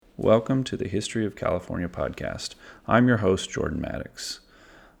Welcome to the History of California podcast. I'm your host, Jordan Maddox.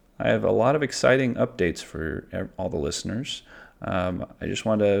 I have a lot of exciting updates for all the listeners. I just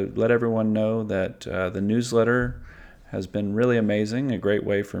want to let everyone know that the newsletter has been really amazing, a great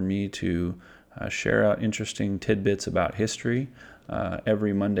way for me to share out interesting tidbits about history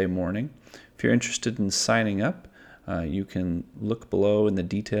every Monday morning. If you're interested in signing up, you can look below in the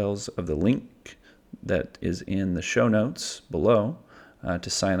details of the link that is in the show notes below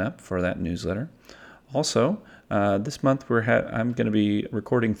to sign up for that newsletter. Also, this month I'm going to be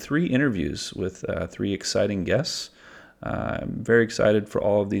recording 3 interviews with 3 exciting guests. I'm very excited for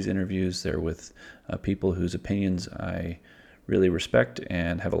all of these interviews. They're with people whose opinions I really respect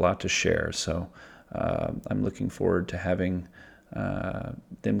and have a lot to share. So I'm looking forward to having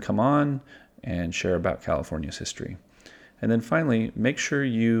them come on and share about California's history. And then finally, make sure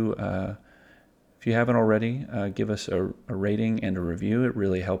you, if you haven't already, give us a rating and a review. It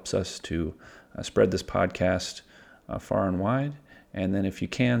really helps us to spread this podcast far and wide. And then if you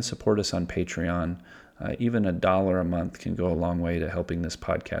can, support us on Patreon. Even $1 a month can go a long way to helping this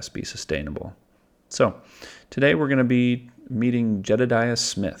podcast be sustainable. So today we're going to be meeting Jedediah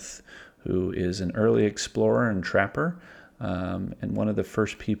Smith, who is an early explorer and trapper, and one of the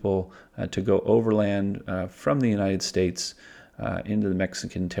first people to go overland from the United States into the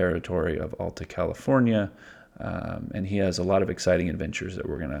Mexican territory of Alta California. And he has a lot of exciting adventures that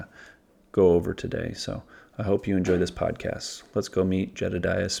we're going to go over today. So I hope you enjoy this podcast. Let's go meet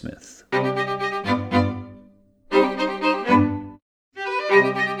Jedediah Smith.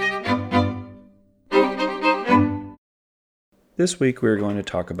 This week we're going to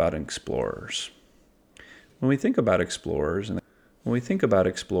talk about explorers. When we think about explorers in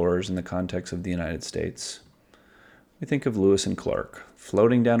the context of the United States, we think of Lewis and Clark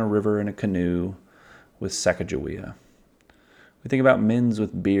floating down a river in a canoe with Sacagawea. We think about men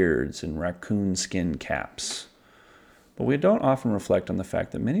with beards and raccoon skin caps. But we don't often reflect on the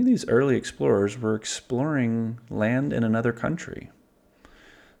fact that many of these early explorers were exploring land in another country.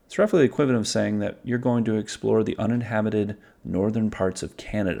 It's roughly the equivalent of saying that you're going to explore the uninhabited northern parts of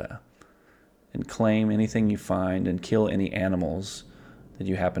Canada and claim anything you find and kill any animals that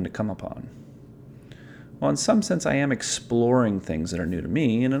you happen to come upon. Well, in some sense, I am exploring things that are new to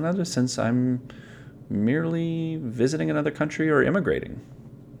me. In another sense, I'm merely visiting another country or immigrating.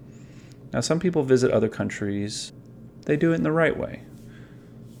 Now, some people visit other countries. They do it in the right way.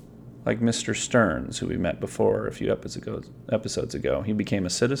 Like Mr. Stearns, who we met before a few episodes ago. He became a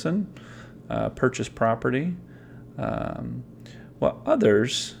citizen, purchased property, while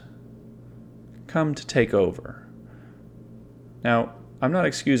others come to take over. Now, I'm not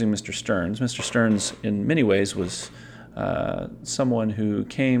excusing Mr. Stearns. Mr. Stearns, in many ways, was someone who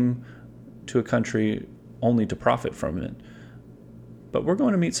came to a country only to profit from it. But we're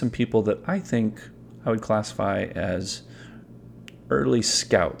going to meet some people that I think I would classify as early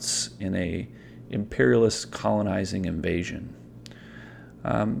scouts in a imperialist colonizing invasion.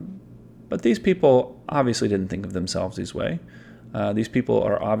 But these people obviously didn't think of themselves this way. These people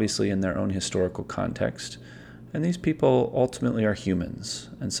are obviously in their own historical context, and these people ultimately are humans.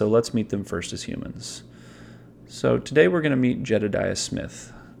 And so let's meet them first as humans. So today we're going to meet Jedediah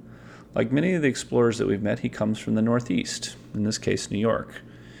Smith. Like many of the explorers that we've met, he comes from the Northeast, in this case, New York.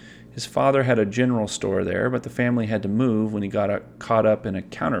 His father had a general store there, but the family had to move when he got caught up in a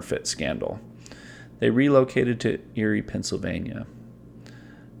counterfeit scandal. They relocated to Erie, Pennsylvania.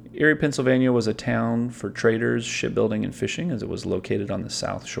 Erie, Pennsylvania was a town for traders, shipbuilding, and fishing, as it was located on the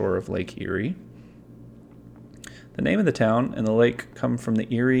south shore of Lake Erie. The name of the town and the lake come from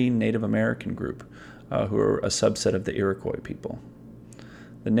the Erie Native American group, who are a subset of the Iroquois people.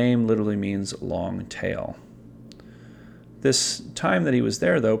 The name literally means long tail. This time that he was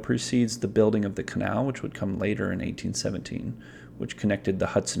there, though, precedes the building of the canal, which would come later in 1817, which connected the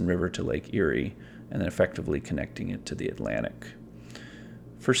Hudson River to Lake Erie, and then effectively connecting it to the Atlantic.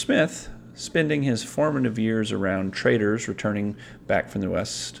 For Smith, spending his formative years around traders returning back from the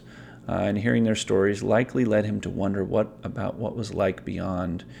West and hearing their stories likely led him to wonder about what was like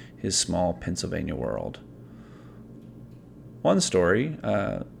beyond his small Pennsylvania world. One story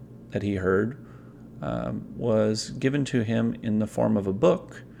that he heard was given to him in the form of a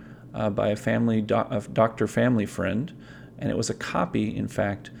book by a doctor family friend, and it was a copy, in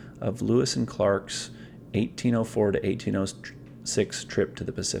fact, of Lewis and Clark's 1804 to 1806 trip to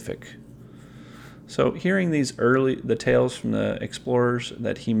the Pacific. So hearing the tales from the explorers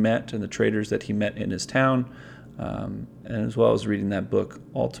that he met and the traders that he met in his town, and as well as reading that book,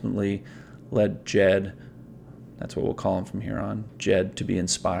 ultimately led Jed, that's what we'll call him from here on, Jed, to be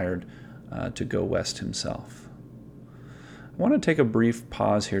inspired to go west himself. I want to take a brief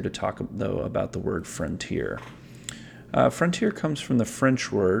pause here to talk, though, about the word frontier. Frontier comes from the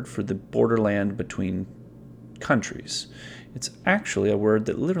French word for the borderland between countries. It's actually a word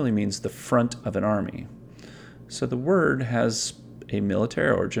that literally means the front of an army. So the word has a military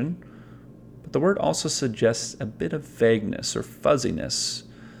origin, but the word also suggests a bit of vagueness or fuzziness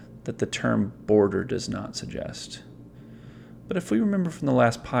that the term border does not suggest. But if we remember from the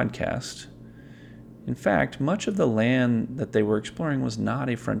last podcast, in fact, much of the land that they were exploring was not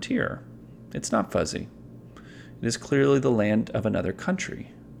a frontier. It's not fuzzy. It is clearly the land of another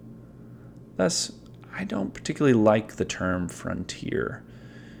country. Thus, I don't particularly like the term frontier.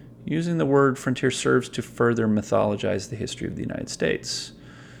 Using the word frontier serves to further mythologize the history of the United States.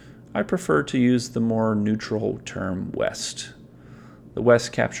 I prefer to use the more neutral term West. The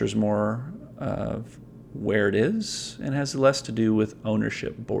West captures more of where it is and has less to do with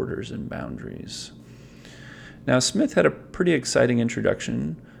ownership, borders, and boundaries. Now, Smith had a pretty exciting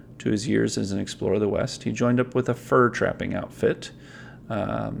introduction to his years as an explorer of the West. He joined up with a fur trapping outfit,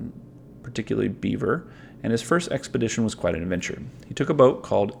 particularly beaver, and his first expedition was quite an adventure. He took a boat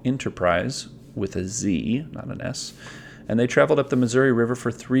called Enterprise, with a Z, not an S, and they traveled up the Missouri River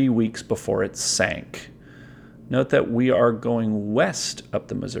for 3 weeks before it sank. Note that we are going west up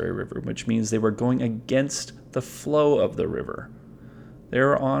the Missouri River, which means they were going against the flow of the river. They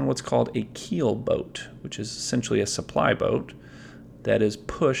were on what's called a keel boat, which is essentially a supply boat that is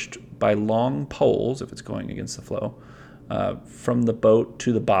pushed by long poles, if it's going against the flow, from the boat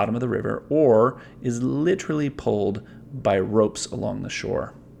to the bottom of the river, or is literally pulled by ropes along the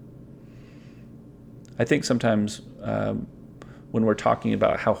shore. I think sometimes when we're talking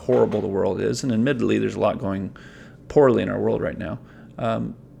about how horrible the world is, and admittedly there's a lot going poorly in our world right now,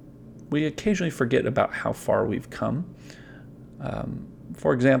 we occasionally forget about how far we've come.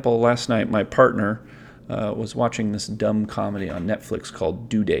 For example, last night my partner was watching this dumb comedy on Netflix called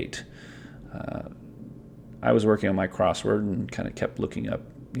Due Date. I was working on my crossword and kind of kept looking up,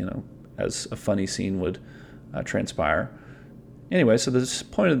 as a funny scene would transpire. Anyway, so this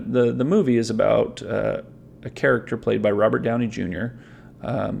point of the movie is about a character played by Robert Downey Jr.,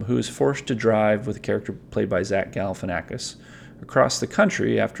 who is forced to drive with a character played by Zach Galifianakis across the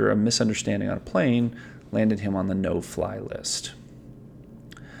country after a misunderstanding on a plane landed him on the no-fly list.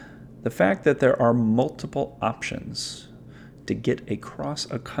 The fact that there are multiple options to get across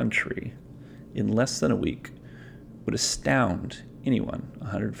a country in less than a week would astound anyone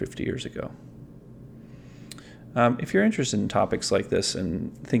 150 years ago. If you're interested in topics like this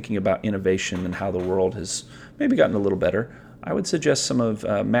and thinking about innovation and how the world has maybe gotten a little better, I would suggest some of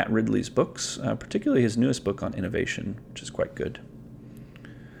Matt Ridley's books, particularly his newest book on innovation, which is quite good.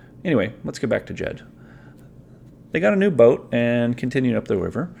 Anyway, let's get back to Jed. They got a new boat and continued up the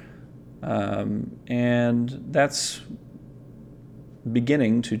river, and that's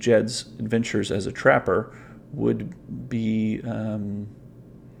beginning to Jed's adventures as a trapper would be,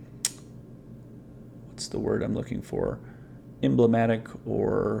 what's the word I'm looking for? Emblematic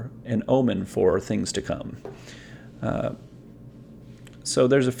or an omen for things to come. So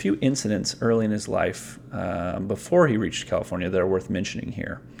there's a few incidents early in his life before he reached California that are worth mentioning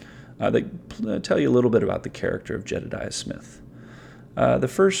here. They tell you a little bit about the character of Jedediah Smith. The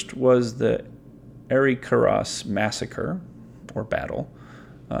first was the Arikara's Massacre, or battle.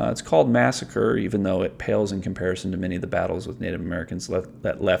 It's called massacre, even though it pales in comparison to many of the battles with Native Americans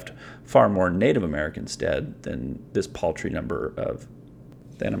that left far more Native Americans dead than this paltry number of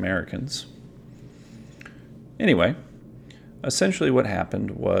than Americans. Anyway, essentially what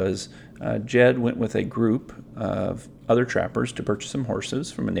happened was Jed went with a group of other trappers to purchase some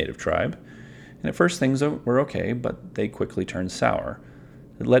horses from a native tribe. And at first things were okay, but they quickly turned sour.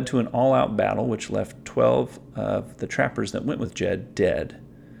 It led to an all-out battle which left 12 of the trappers that went with Jed dead.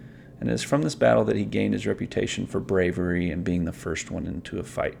 And it is from this battle that he gained his reputation for bravery and being the first one into a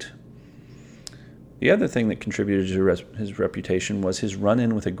fight. The other thing that contributed to his reputation was his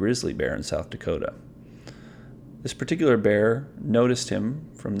run-in with a grizzly bear in South Dakota. This particular bear noticed him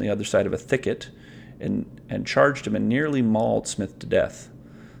from the other side of a thicket and charged him and nearly mauled Smith to death.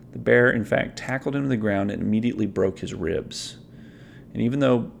 The bear, in fact, tackled him to the ground and immediately broke his ribs. And even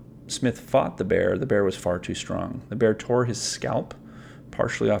though Smith fought the bear was far too strong. The bear tore his scalp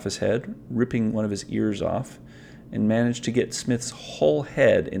partially off his head, ripping one of his ears off, and managed to get Smith's whole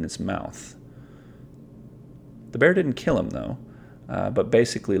head in its mouth. The bear didn't kill him, though, but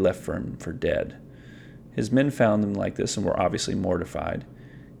basically left him for dead. His men found him like this and were obviously mortified.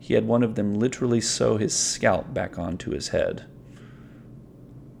 He had one of them literally sew his scalp back onto his head.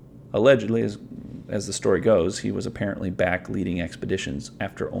 Allegedly, as the story goes, he was apparently back leading expeditions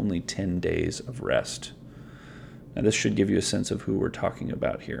after only 10 days of rest. Now, this should give you a sense of who we're talking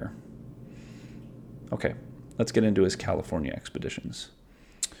about here. Okay, let's get into his California expeditions.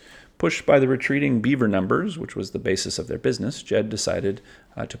 Pushed by the retreating beaver numbers, which was the basis of their business, Jed decided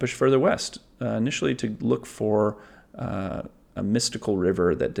to push further west, initially to look for a mystical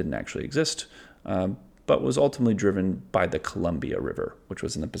river that didn't actually exist, but was ultimately driven by the Columbia River, which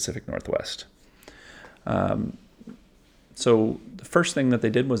was in the Pacific Northwest. So the first thing that they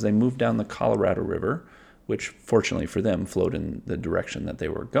did was they moved down the Colorado River, which fortunately for them flowed in the direction that they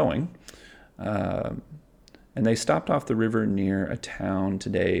were going. And they stopped off the river near a town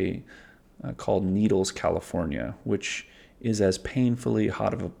today called Needles, California, which is as painfully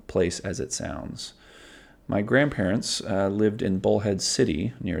hot of a place as it sounds. My grandparents lived in Bullhead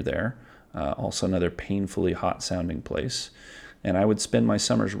City near there, also another painfully hot-sounding place. And I would spend my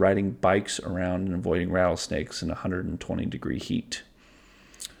summers riding bikes around and avoiding rattlesnakes in 120-degree heat.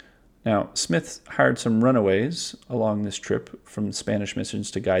 Now, Smith hired some runaways along this trip from Spanish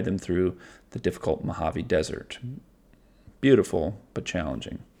missions to guide them through the difficult Mojave Desert. Beautiful, but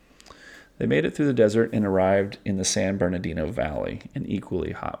challenging. They made it through the desert and arrived in the San Bernardino Valley, an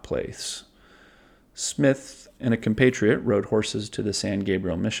equally hot place. Smith and a compatriot rode horses to the San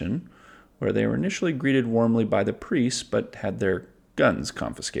Gabriel Mission, where they were initially greeted warmly by the priests, but had their guns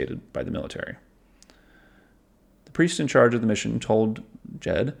confiscated by the military. The priest in charge of the mission told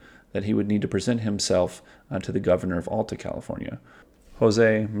Jed that he would need to present himself to the governor of Alta California,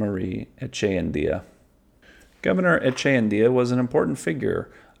 Jose Marie Echeandia. Governor Echeandia was an important figure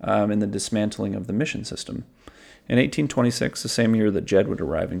in the dismantling of the mission system. In 1826, the same year that Jed would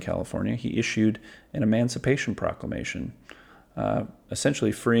arrive in California, he issued an Emancipation Proclamation,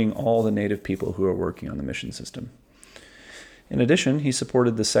 essentially freeing all the native people who were working on the mission system. In addition, he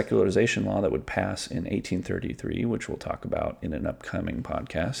supported the secularization law that would pass in 1833, which we'll talk about in an upcoming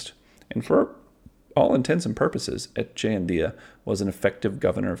podcast. And for all intents and purposes, Echeandia was an effective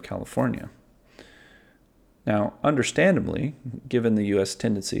governor of California. Now, understandably, given the U.S.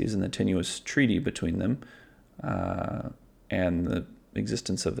 tendencies and the tenuous treaty between them, and the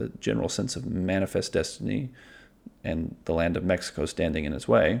existence of a general sense of manifest destiny and the land of Mexico standing in its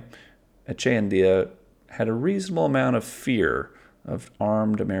way, Echeandia had a reasonable amount of fear of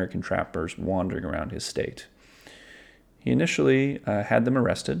armed American trappers wandering around his state. He initially had them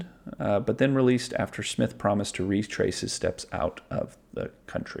arrested, but then released after Smith promised to retrace his steps out of the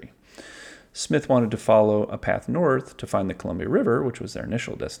country. Smith wanted to follow a path north to find the Columbia River, which was their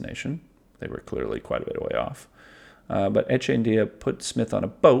initial destination. They were clearly quite a bit away off. But Echeandia put Smith on a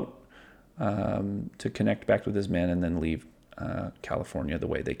boat to connect back with his men and then leave California the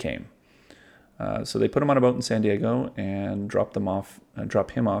way they came. So they put him on a boat in San Diego and dropped him off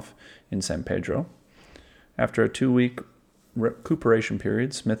in San Pedro. After a 2-week recuperation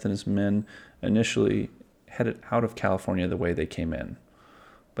period, Smith and his men initially headed out of California the way they came in.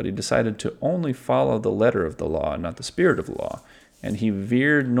 But he decided to only follow the letter of the law, not the spirit of the law, and he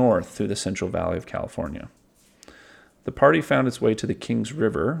veered north through the Central Valley of California. The party found its way to the Kings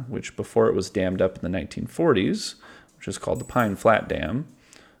River, which before it was dammed up in the 1940s, which is called the Pine Flat Dam.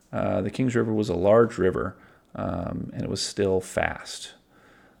 The Kings River was a large river, and it was still fast.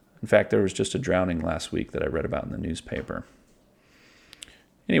 In fact, there was just a drowning last week that I read about in the newspaper.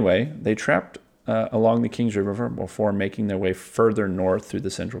 Anyway, they trapped along the Kings River before making their way further north through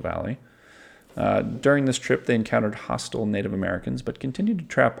the Central Valley. During this trip, they encountered hostile Native Americans, but continued to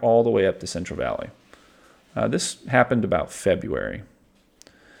trap all the way up the Central Valley. This happened about February.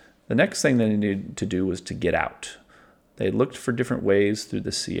 The next thing they needed to do was to get out. They looked for different ways through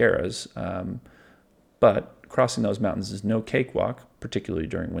the Sierras, but crossing those mountains is no cakewalk, particularly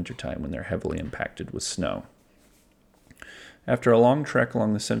during wintertime when they're heavily impacted with snow. After a long trek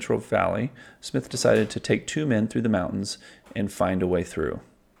along the Central Valley, Smith decided to take 2 men through the mountains and find a way through.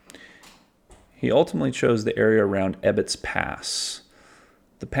 He ultimately chose the area around Ebbets Pass.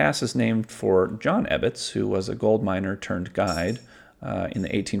 The pass is named for John Ebbets, who was a gold miner turned guide in the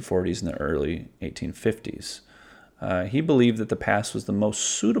 1840s and the early 1850s. He believed that the pass was the most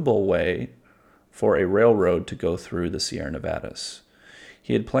suitable way for a railroad to go through the Sierra Nevadas.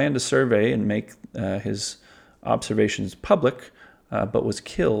 He had planned to survey and make his observations public, but was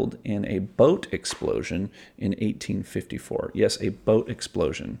killed in a boat explosion in 1854. Yes, a boat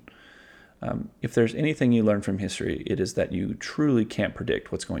explosion. If there's anything you learn from history, it is that you truly can't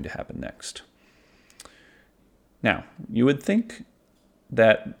predict what's going to happen next. Now, you would think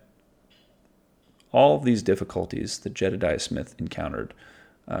that all of these difficulties that Jedediah Smith encountered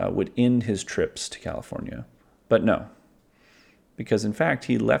would end his trips to California, but no. Because in fact,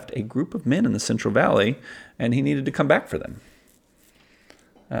 he left a group of men in the Central Valley, and he needed to come back for them.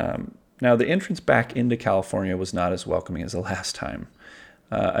 Now, the entrance back into California was not as welcoming as the last time.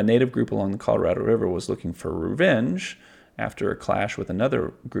 A native group along the Colorado River was looking for revenge after a clash with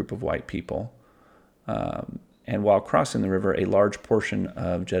another group of white people. And while crossing the river, a large portion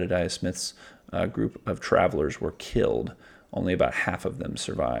of Jedediah Smith's group of travelers were killed. Only about half of them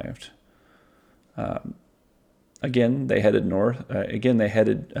survived. Again, they headed north. They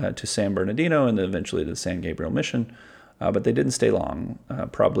headed to San Bernardino and then eventually to the San Gabriel Mission. But they didn't stay long,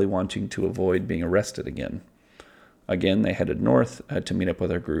 probably wanting to avoid being arrested again. Again, they headed north to meet up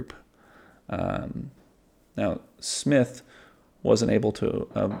with our group. Now, Smith wasn't able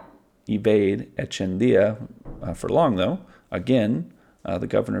to evade Echeandía for long, though. Again, the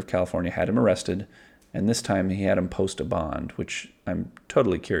governor of California had him arrested, and this time he had him post a bond, which I'm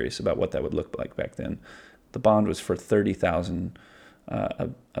totally curious about what that would look like back then. The bond was for $30,000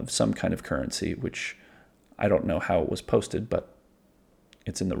 of some kind of currency, which I don't know how it was posted, but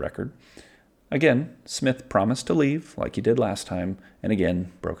it's in the record. Again, Smith promised to leave, like he did last time, and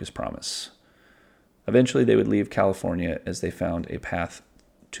again broke his promise. Eventually, they would leave California as they found a path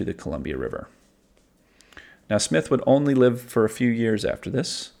to the Columbia River. Now, Smith would only live for a few years after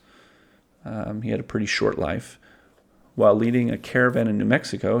this. He had a pretty short life. While leading a caravan in New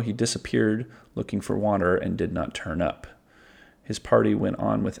Mexico, he disappeared looking for water and did not turn up. His party went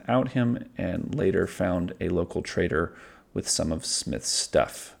on without him and later found a local trader with some of Smith's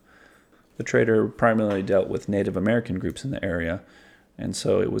stuff. The trader primarily dealt with Native American groups in the area, and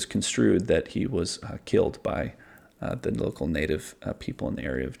so it was construed that he was killed by the local Native people in the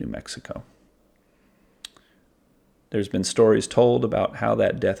area of New Mexico. There's been stories told about how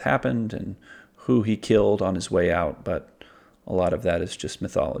that death happened and who he killed on his way out, but a lot of that is just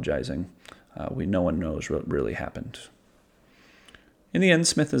mythologizing. No one knows what really happened. In the end,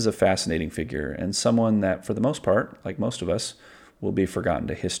 Smith is a fascinating figure and someone that, for the most part, like most of us, will be forgotten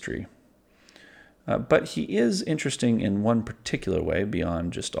to history. But he is interesting in one particular way,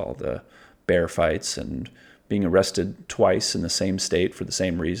 beyond just all the bear fights and being arrested twice in the same state for the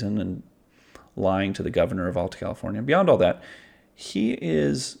same reason and lying to the governor of Alta California. Beyond all that, he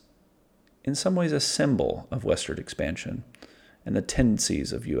is in some ways a symbol of westward expansion and the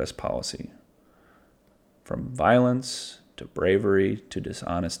tendencies of U.S. policy. From violence to bravery to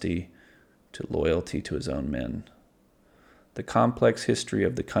dishonesty to loyalty to his own men. The complex history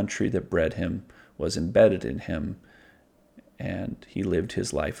of the country that bred him was embedded in him, and he lived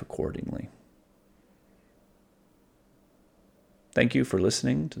his life accordingly. Thank you for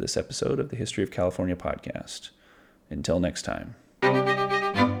listening to this episode of the History of California podcast. Until next time.